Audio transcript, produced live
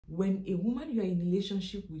When a woman you are in a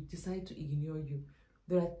relationship with decide to ignore you,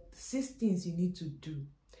 there are 6 things you need to do.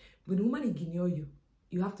 When a woman ignore you,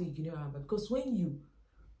 you have to ignore her, because when you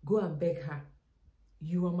go and beg her,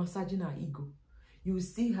 you are massaging her ego. You will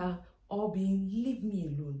see her all being, leave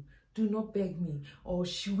me alone, do not beg me, or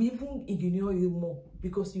she will even ignore you more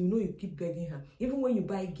because you know you keep begging her. Even when you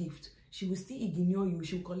buy a gift, she will still ignore you.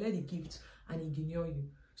 She will collect the gift and ignore you.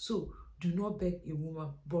 So do not beg a woman,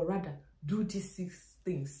 but rather do these 6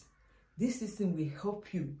 things. This system will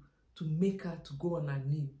help you to make her to go on her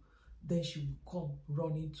knee. Then she will come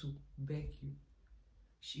running to beg you.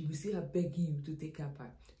 She will see her begging you to take her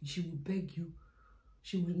back. She will beg you.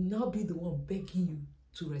 She will now be the one begging you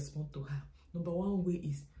to respond to her. Number 1 way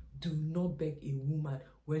is, do not beg a woman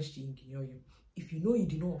when she ignores you. If you know you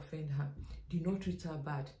did not offend her, do not treat her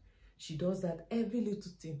bad. She does that every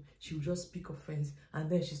little thing. She will just pick offense and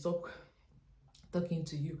then she stop talking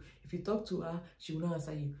to you. If you talk to her, she will not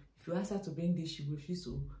answer you. If you ask her to bring this, she will refuse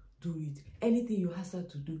to do it. Anything you ask her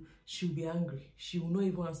to do, she will be angry. She will not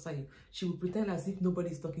even answer you. She will pretend as if nobody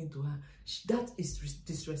is talking to her. That is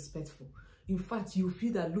disrespectful. In fact, you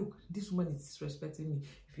feel that, look, this woman is disrespecting me.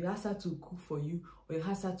 If you ask her to cook for you, or you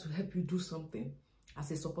ask her to help you do something,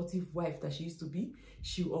 as a supportive wife that she used to be,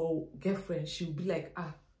 or girlfriend, she will be like,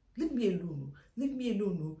 leave me alone. Leave me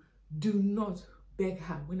alone. Do not beg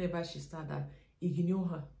her whenever she starts that. Ignore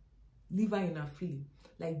her. Leave her in her feeling.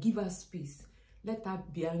 Like, give her space. Let her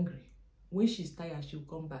be angry. When she's tired, she'll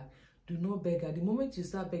come back. Do not beg her. The moment you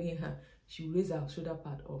start begging her, she will raise her shoulder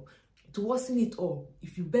pad up. To worsen it all,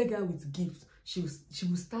 if you beg her with gifts, she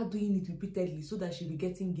will start doing it repeatedly so that she'll be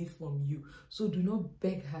getting gifts from you. So do not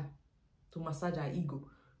beg her to massage her ego.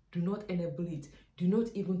 Do not enable it. Do not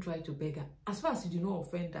even try to beg her. As far as you do not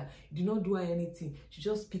offend her, you do not do her anything, she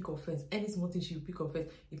just pick offense. Any small thing, she will pick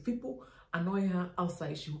offense. If people annoy her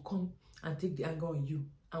outside, she will come and take the anger on you.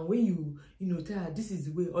 And when you tell her this is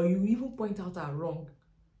the way, or you even point out her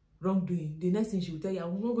wrongdoing, the next thing she will tell you,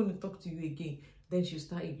 I'm not going to talk to you again. Then she'll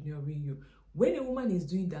start ignoring you. When a woman is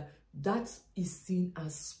doing that, that is seen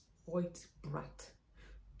as spoiled brat.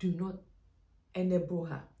 Do not enable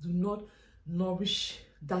her. Do not nourish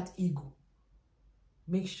that ego.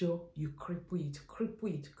 Make sure you cripple it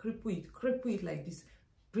like this.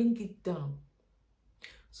 Bring it down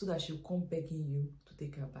so that she'll come begging you to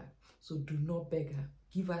take her back. So do not beg her.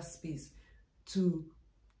 Give her space to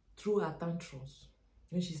throw her tantrums.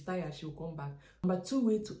 When she's tired, she'll come back. Number 2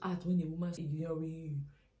 way to act when a woman is ignoring you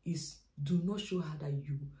is, do not show her that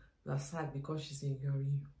you are sad because she's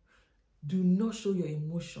ignoring you. Do not show your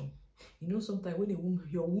emotion. You know, sometimes when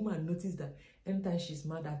your woman notices that anytime she's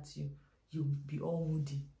mad at you, you'll be all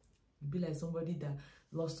moody. You'll be like somebody that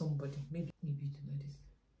lost somebody. Maybe you do know this.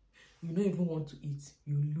 You don't even want to eat.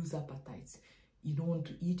 You lose appetite. You don't want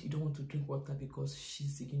to eat. You don't want to drink water because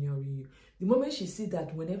she's ignoring you. The moment she sees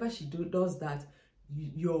that whenever she does that,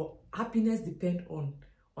 your happiness depends on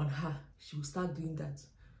her, she will start doing that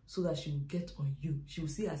so that she will get on you. She will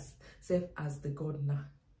see herself as the god now.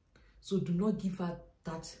 So do not give her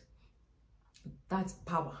that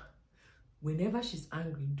power. Whenever she's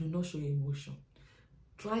angry, do not show your emotion.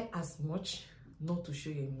 Try as much not to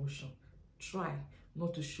show your emotion. Try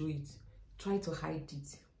not to show it. Try to hide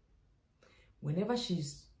it. Whenever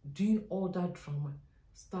she's doing all that drama,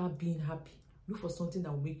 start being happy. Look for something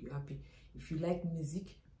that will make you happy. If you like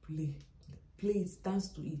music, play it, dance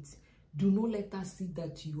to it. Do not let her see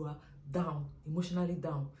that you are down, emotionally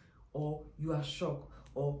down, or you are shocked,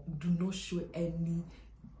 or do not show any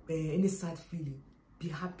sad feeling. Be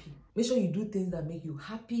happy. Make sure you do things that make you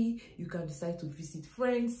happy. You can decide to visit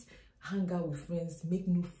friends, hang out with friends, make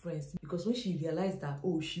new friends. Because when she realizes that,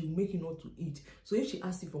 she will make you not to eat. So if she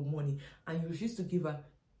asks you for money and you refuse to give her,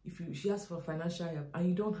 she asks for financial help and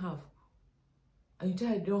you don't have, and you tell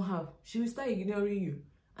her you don't have, she will start ignoring you.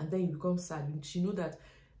 And then you become sad. And she know that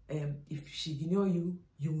if she ignore you,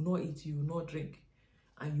 you will not eat, you will not drink,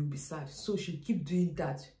 and you'll be sad. So she'll keep doing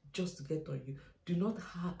that just to get on you. Do not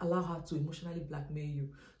allow her to emotionally blackmail you.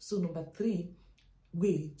 So number 3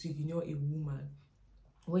 way to ignore a woman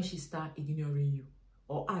when she starts ignoring you,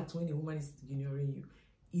 or act when a woman is ignoring you,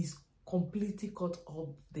 is completely cut off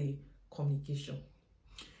the communication.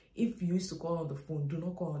 If you used to call on the phone, do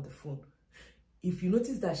not call on the phone. If you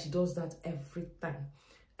notice that she does that every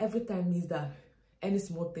time means that any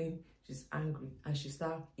small thing, she's angry and she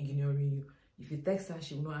starts ignoring you. If you text her,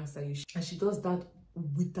 she will not answer you. And she does that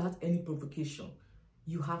without any provocation.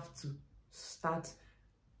 You have to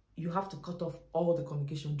cut off all the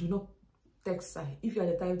communication. Do not text her. If you are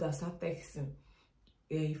the type that start texting,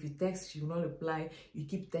 if you text, she will not reply, you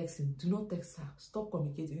keep texting. Do not text her. Stop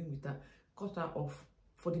communicating with her. Cut her off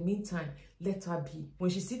For the meantime, let her be.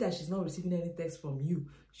 When she see that she's not receiving any text from you,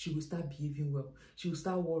 she will start behaving well. She will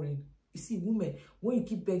start worrying. You see, women, when you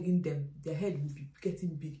keep begging them, their head will be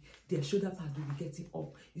getting big. Their shoulder pad will be getting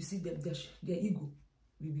up. You see, their ego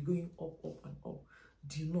will be going up, up, and up.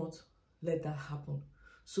 Do not let that happen.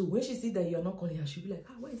 So when she sees that you're not calling her, she'll be like,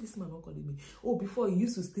 why is this man not calling me? Oh, before he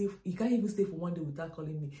used to stay, he can't even stay for one day without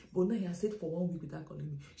calling me. But now he has stayed for 1 week without calling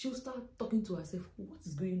me. She'll start talking to herself, oh, what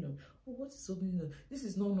is going on? Oh, what is going on? This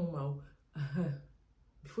is not normal.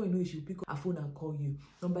 Before you know it, she'll pick up her phone and call you.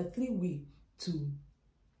 Number 3 way to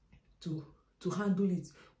handle it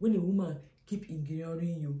when a woman keep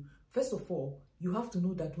ignoring you. First of all, you have to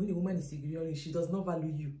know that when a woman is ignoring, she does not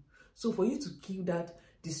value you. So for you to kill that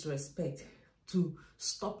disrespect, to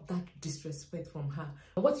stop that disrespect from her,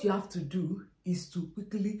 what you have to do is to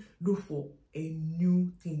quickly look for a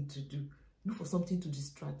new thing to do. Look for something to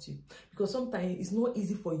distract you, because sometimes it's not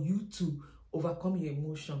easy for you to overcome your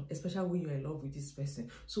emotion, especially when you're in love with this person.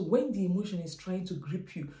 So when the emotion is trying to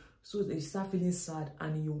grip you, so that you start feeling sad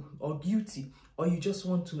and or guilty, or you just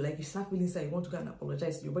want to, like, you start feeling sad, you want to go and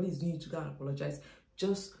apologize, your body is doing you to go and apologize,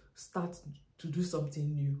 just start to do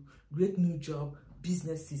something new. Great new job,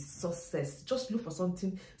 businesses, success. Just look for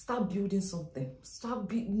something, start building something,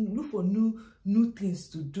 look for new things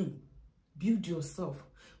to do. Build yourself.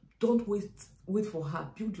 Don't wait for her.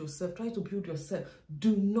 Build yourself. Try to build yourself.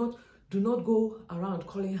 Do not go around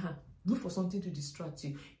calling her. Look for something to distract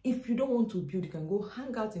you. If you don't want to build, you can go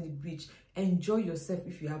hang out in the beach. Enjoy yourself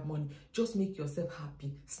if you have money. Just make yourself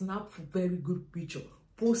happy. Snap very good picture.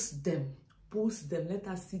 Post them. Let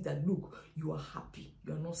her see that, look, you are happy.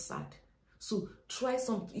 You are not sad. So try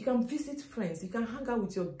something. You can visit friends. You can hang out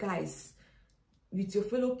with your guys, with your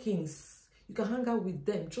fellow kings. You can hang out with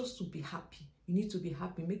them just to be happy. You need to be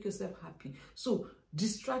happy. Make yourself happy. So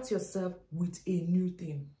distract yourself with a new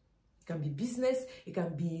thing. It can be business. It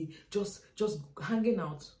can be just hanging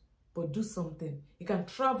out. But do something. You can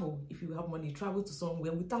travel if you have money. Travel to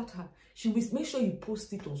somewhere without her. She will make sure you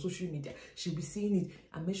post it on social media. She'll be seeing it,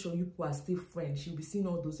 and make sure you people are still friends. She'll be seeing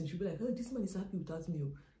all those things. She'll be like, oh, this man is happy without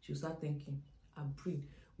me. She'll start thinking and praying.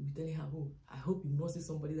 We'll be telling her, oh, I hope you not see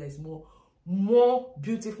somebody that is more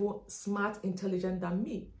beautiful, smart, intelligent than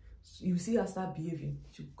me. So you see her start behaving.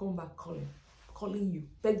 She'll come back calling you,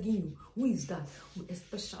 begging you. Who is that?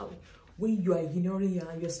 Especially when you are ignoring her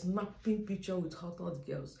and you're snapping picture with hot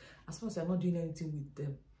girls, as far as you're not doing anything with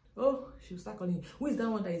them. Oh, she'll start calling you. Who is that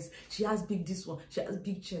one that is, she has big this one, she has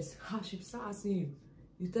big chest. She'll start asking you.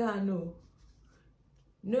 You tell her no.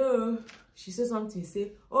 No. She says something, you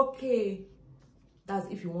say, okay. That's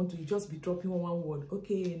if you want to, you just be dropping one word.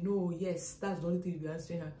 Okay, no, yes. That's the only thing you'll be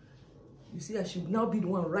answering her. You see that she will now be the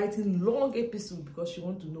one writing long episode because she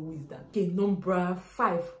wants to know who is that. Okay, number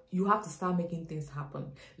 5, you have to start making things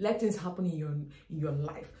happen. Let things happen in your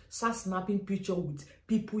life. Start snapping picture with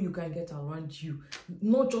people you can get around you.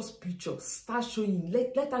 Not just pictures. Start showing.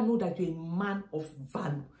 Let her know that you're a man of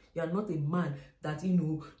value. You are not a man that,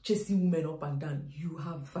 chasing women up and down. You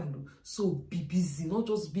have value. So be busy. Not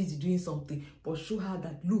just busy doing something, but show her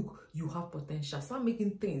that, look, you have potential. Start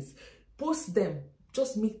making things. Post them.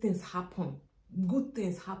 Just make things happen. Good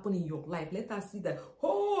things happen in your life. Let her see that,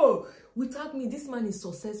 oh, without me, this man is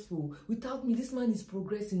successful. Without me, this man is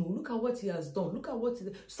progressing. Look at what he has done. Look at what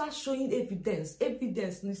start showing evidence.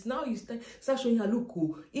 Now you start showing her, look,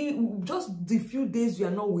 just the few days you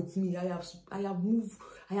are not with me, I have moved,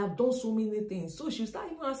 I have done so many things. So she'll start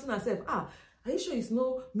even asking herself, are you sure it's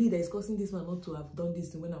not me that is causing this man not to have done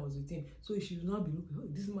this when I was with him? So she will not be looking, oh,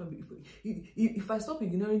 this man, if I stop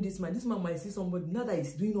ignoring this man might see somebody, now that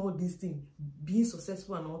he's doing all these things, being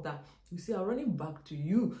successful and all that. You see her running back to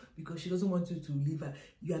you because she doesn't want you to leave her.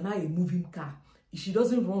 You are now a moving car. If she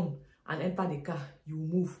doesn't run and enter the car, you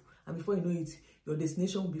move. And before you know it, your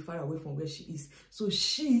destination will be far away from where she is. So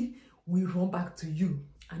she will run back to you.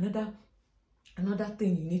 Another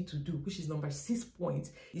thing you need to do, which is number 6 point,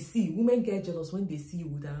 you see, women get jealous when they see you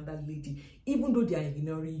with another lady, even though they are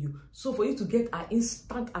ignoring you. So for you to get her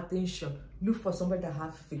instant attention, look for somebody that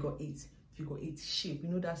has figure 8 shape.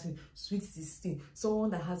 That's in sweet 16. Someone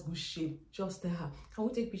that has good shape. Just tell her, can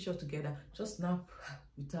we take picture together? Just snap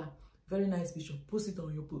with her. Very nice picture. Post it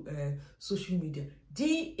on your social media.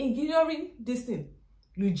 The ignoring this thing,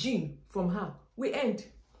 Eugene, from her, we end.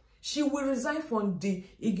 She will resign from the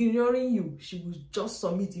ignoring you. She will just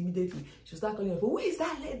submit immediately. She'll start calling her, who is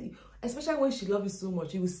that lady? Especially when she loves you so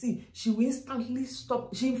much. You will see, she will instantly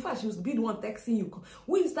stop. In fact, she will be the one texting you.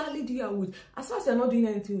 Who is that lady you are with? As far as you're not doing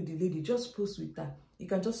anything with the lady, just post with her. You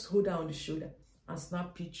can just hold her on the shoulder and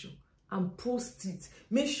snap picture and post it.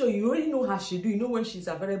 Make sure you already know her schedule. You know when she's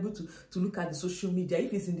available to look at the social media.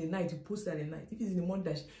 If it's in the night, you post it at the night. If it's in the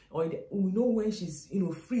morning, we know when she's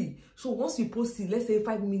free. So once you post it, let's say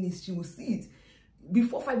 5 minutes, she will see it.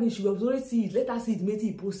 Before 5 minutes, she will already see it. Let her see it, maybe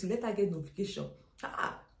you post it. Let her get notification.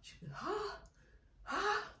 She will,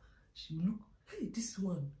 she will look. Hey, this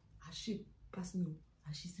one, her shape passed me,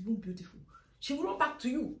 and she's even beautiful. She will run back to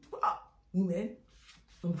you. Women.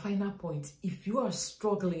 And final point, if you are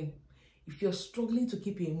struggling, if you're struggling to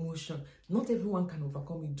keep your emotion, not everyone can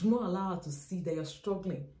overcome it. Do not allow her to see that you're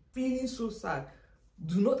struggling, feeling so sad.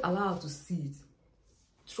 Do not allow her to see it.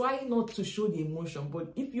 Try not to show the emotion,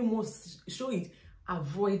 but if you must show it,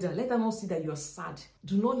 avoid her. Let her not see that you're sad.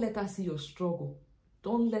 Do not let her see your struggle.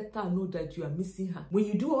 Don't let her know that you are missing her. When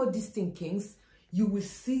you do all these things, you will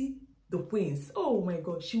see the wins. Oh my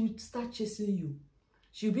God, she will start chasing you.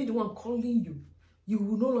 She will be the one calling you. You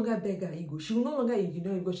will no longer beg her ego. She will no longer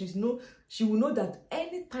ignore you, because she will know that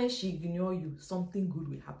anytime she ignores you, something good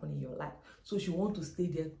will happen in your life. So she wants to stay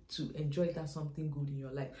there to enjoy that something good in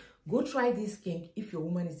your life. Go try this kink. If your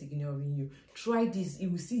woman is ignoring you, try this.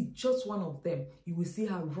 You will see just one of them. You will see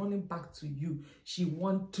her running back to you. She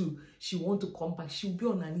want to come back. She will be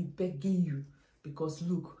on her knee begging you, because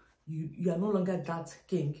look, you are no longer that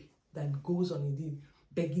kink that goes on a knee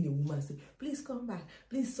begging a woman, say, please come back,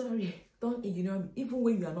 please, sorry, don't ignore me. Even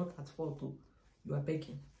when you are not at fault, though, you are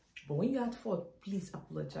begging. But when you're at fault, please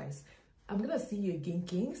apologize. I'm gonna see you again,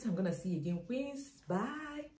 kings. I'm gonna see you again, queens. Bye.